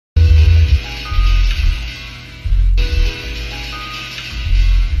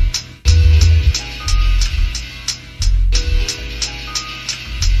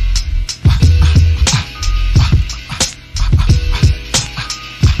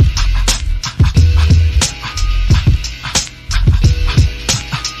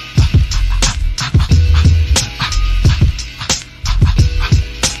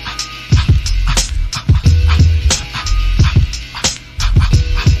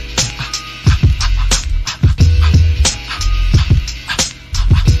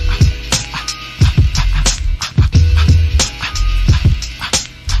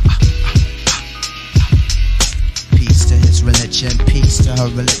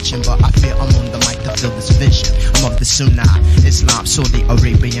mention, but I fear I'm on the mic to fill this vision. I'm of the Sunnah, Islam, Saudi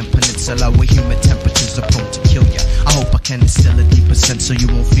Arabian Peninsula, where human temperatures are prone to kill ya. I hope I can instill a deeper sense so you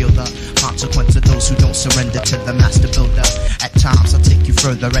won't feel the consequence of those who don't surrender to the master builder. At times I'll take you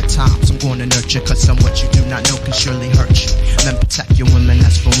further, at times I'm gonna nurture, cause some what you do not know can surely hurt you. Men protect your women,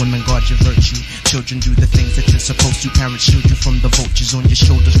 as for women guard your virtue. Children do the things that you're supposed to. Parents shield you from the vultures on your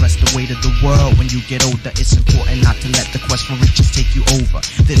shoulders. Rest the weight of the world when you get older. It's important not to let the quest for riches take you over.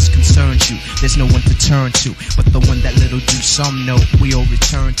 This concerns you, there's no one to turn to, but the one that little do some know we all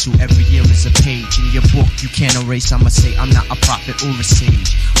return to. Every year is a page in your book you can't erase. I'ma say I'm not a prophet or a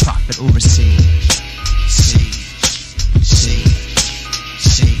sage. Prophet or a sage. Sage. Sage.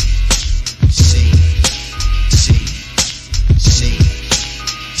 Sage. Sage. Sage. Sage.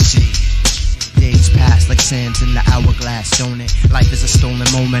 Sage. Days pass like sands in the hourglass, don't it? Life is a stolen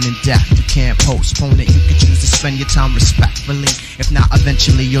moment in death. You can't postpone it. You can choose to spend your time respectfully. If not,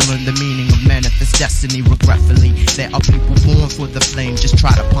 eventually you'll learn the meaning of manifest destiny. Regretfully, there are people born for the flame. Just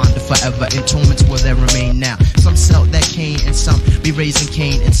try to ponder forever. In torments will there remain now. Some sell that cane, and some be raising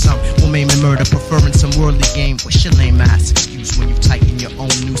Cain, and some will maim and murder, preferring some worldly game. What's your lame ass excuse when you've tightened your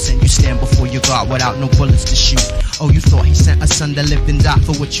own noose and you stand before your God without no bullets to shoot? Oh, you thought he sent a son that lived and died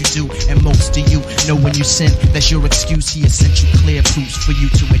for what you do, and most of you know when you sin, that's your excuse. He has sent you clear proofs for you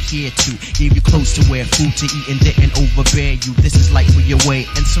to adhere to, gave you clothes to wear, food to eat, and didn't overbear you. This is light for your way,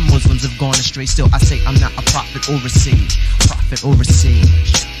 and some Muslims have gone astray. Still, I say I'm not a prophet or a sage. Prophet or a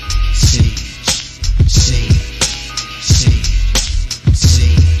sage. Sage. Sage. Sage.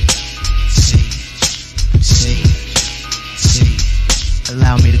 Sage. Sage. Sage. Sage.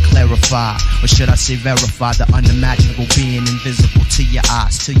 Allow me to clarify, or should I say verify, the unimaginable being invisible to your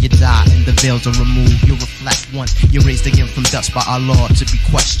eyes. Till you die and the veils are removed, you'll reflect once you're raised again from dust by our Lord to be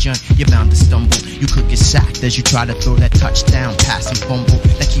questioned. You're bound to stumble, you could get sacked as you try to throw that touchdown pass and fumble.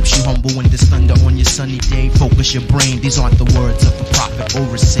 That keeps you humble when there's thunder on your sunny day. Focus your brain, these aren't the words of a prophet or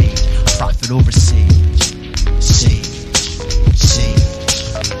a sage. A prophet or a sage.